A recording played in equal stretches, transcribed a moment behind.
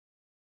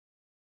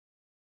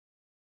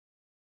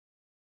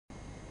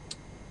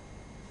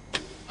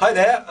Hi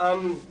there.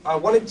 I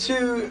wanted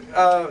to,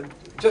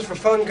 just for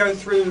fun, go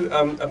through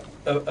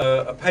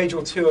a page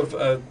or two of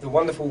the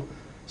wonderful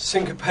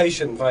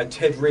Syncopation by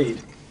Ted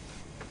Reed.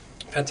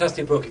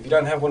 Fantastic book. If you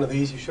don't have one of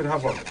these, you should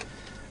have one.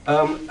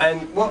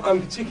 And what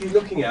I'm particularly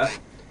looking at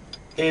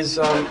is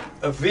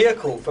a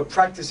vehicle for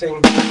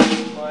practicing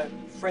my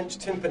French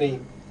timpani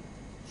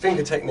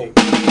finger technique.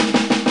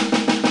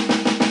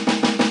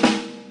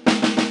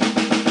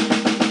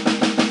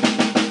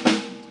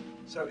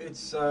 So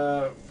it's,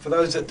 for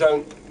those that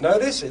don't know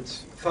this, it's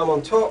thumb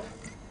on top,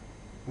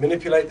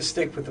 manipulate the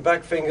stick with the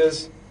back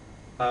fingers,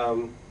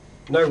 no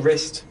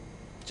wrist,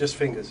 just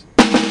fingers.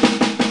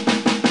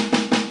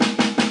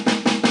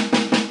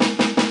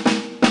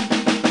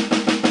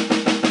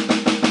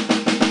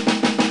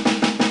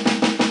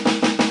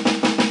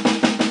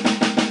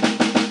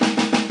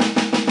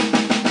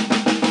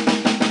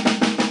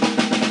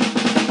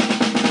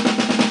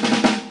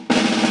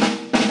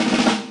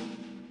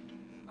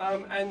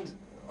 And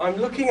I'm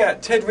looking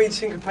at Ted Reed's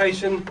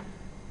Syncopation.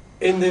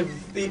 In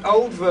the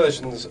old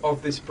versions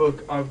of this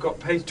book, I've got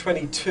page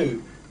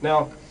 22.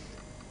 Now,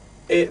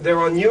 there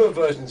are newer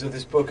versions of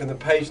this book and the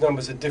page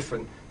numbers are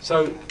different.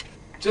 So,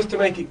 just to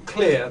make it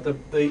clear,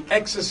 the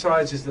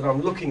exercises that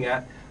I'm looking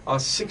at are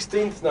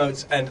 16th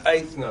notes and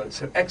 8th notes.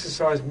 So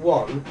exercise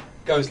 1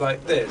 goes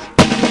like this.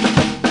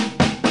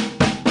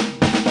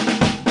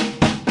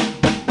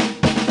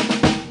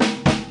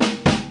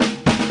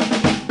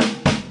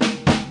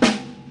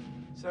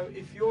 So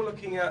if you're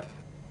looking at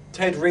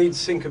Ted Reed's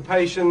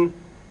Syncopation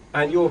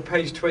and your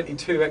page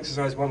 22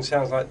 exercise 1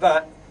 sounds like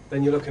that,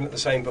 then you're looking at the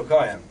same book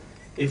I am.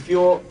 If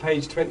your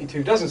page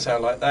 22 doesn't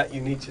sound like that,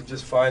 you need to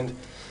just find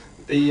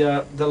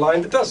the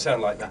line that does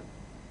sound like that.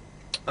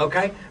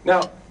 Okay?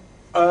 Now,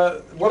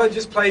 what I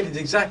just played is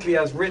exactly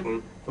as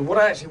written, but what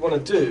I actually want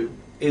to do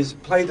is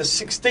play the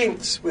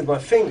 16ths with my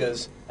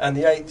fingers and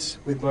the 8ths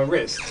with my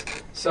wrist.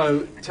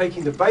 So,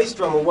 taking the bass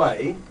drum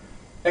away,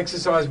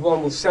 exercise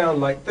 1 will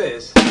sound like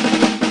this.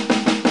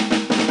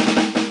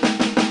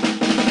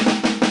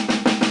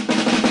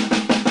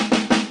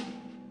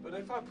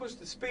 If I push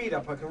the speed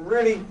up, I can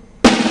really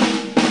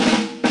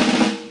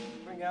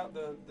bring out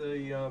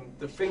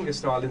the finger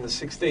style in the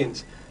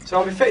 16ths.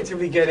 So I'm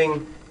effectively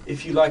getting,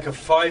 if you like, a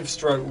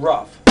 5-stroke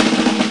rough.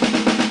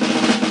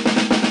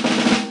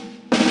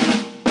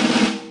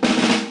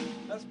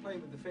 That's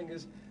played with the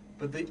fingers,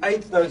 but the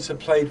 8th notes are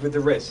played with the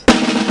wrist. You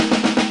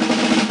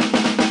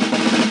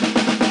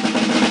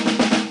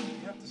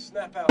have to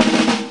snap out.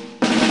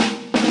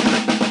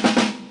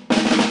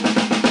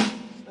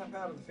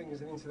 Out of the fingers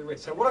and into the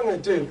wrist. So what I'm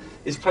going to do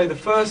is play the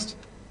first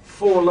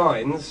 4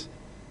 lines,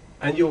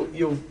 and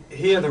you'll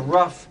hear the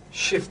rough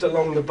shift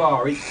along the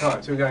bar each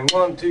time. So we're going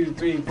 1, 2,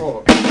 3,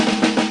 4.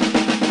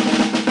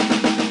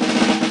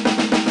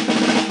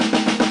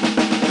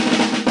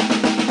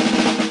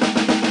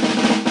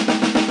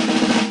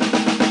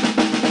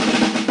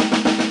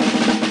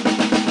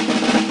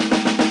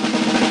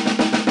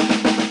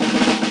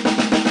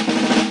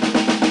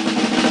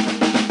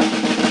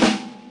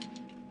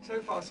 So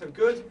far so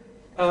good.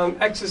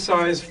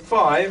 Exercise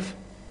 5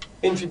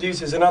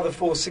 introduces another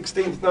 4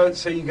 16th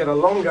notes, so you get a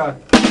longer.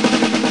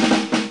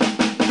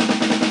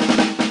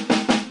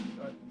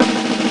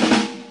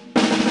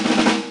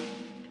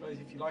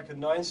 If you like a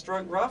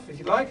 9-stroke rough, if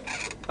you like.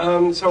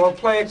 So I'll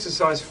play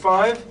exercise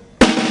 5.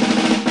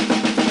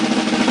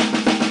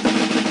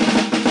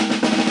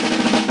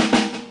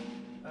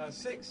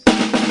 Six.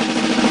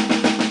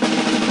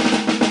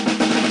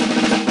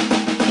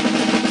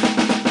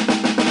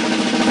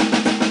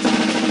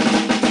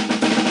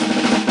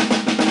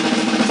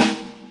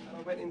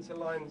 Into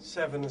line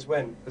 7 as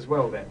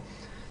well there.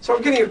 So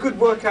I'm getting a good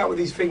workout with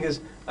these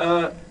fingers.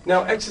 Now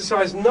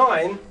exercise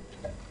 9.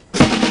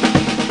 So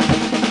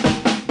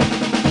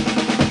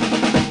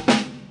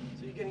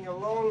you're getting a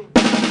long.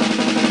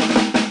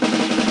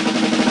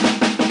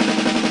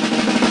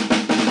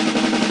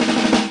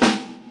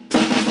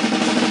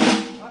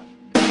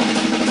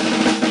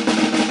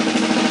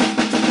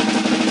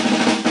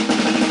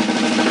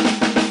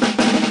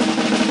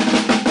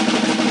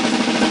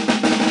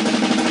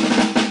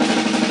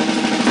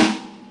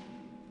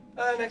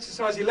 And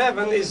exercise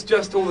 11 is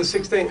just all the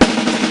 16th.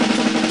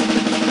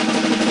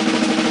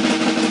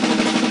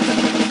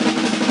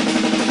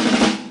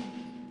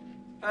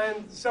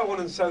 And so on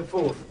and so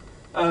forth.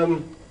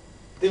 Then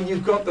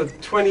you've got the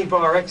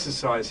 20-bar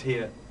exercise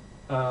here,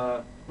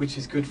 which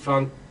is good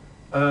fun.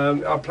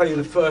 I'll play you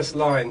the first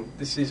line.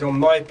 This is on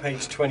my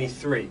page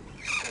 23.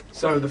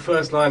 So the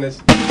first line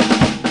is...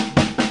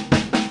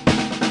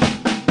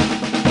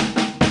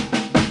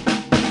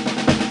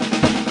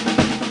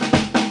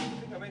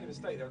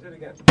 I'll do it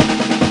again.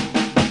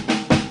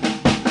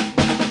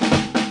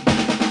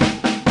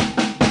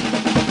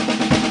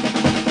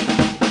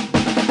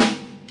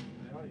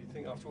 Well, you'd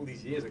think after all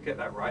these years I'd get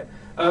that right.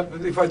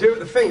 But if I do it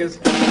with the fingers...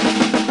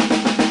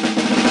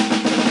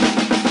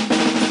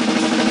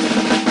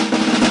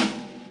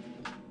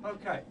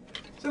 Okay,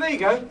 so there you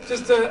go.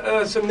 Just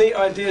some neat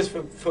ideas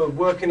for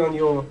working on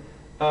your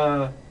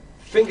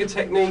finger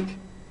technique.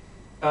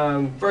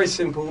 Very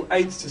simple,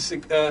 8s to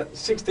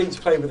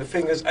 16ths played with the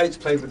fingers, 8s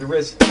played with the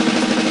wrist.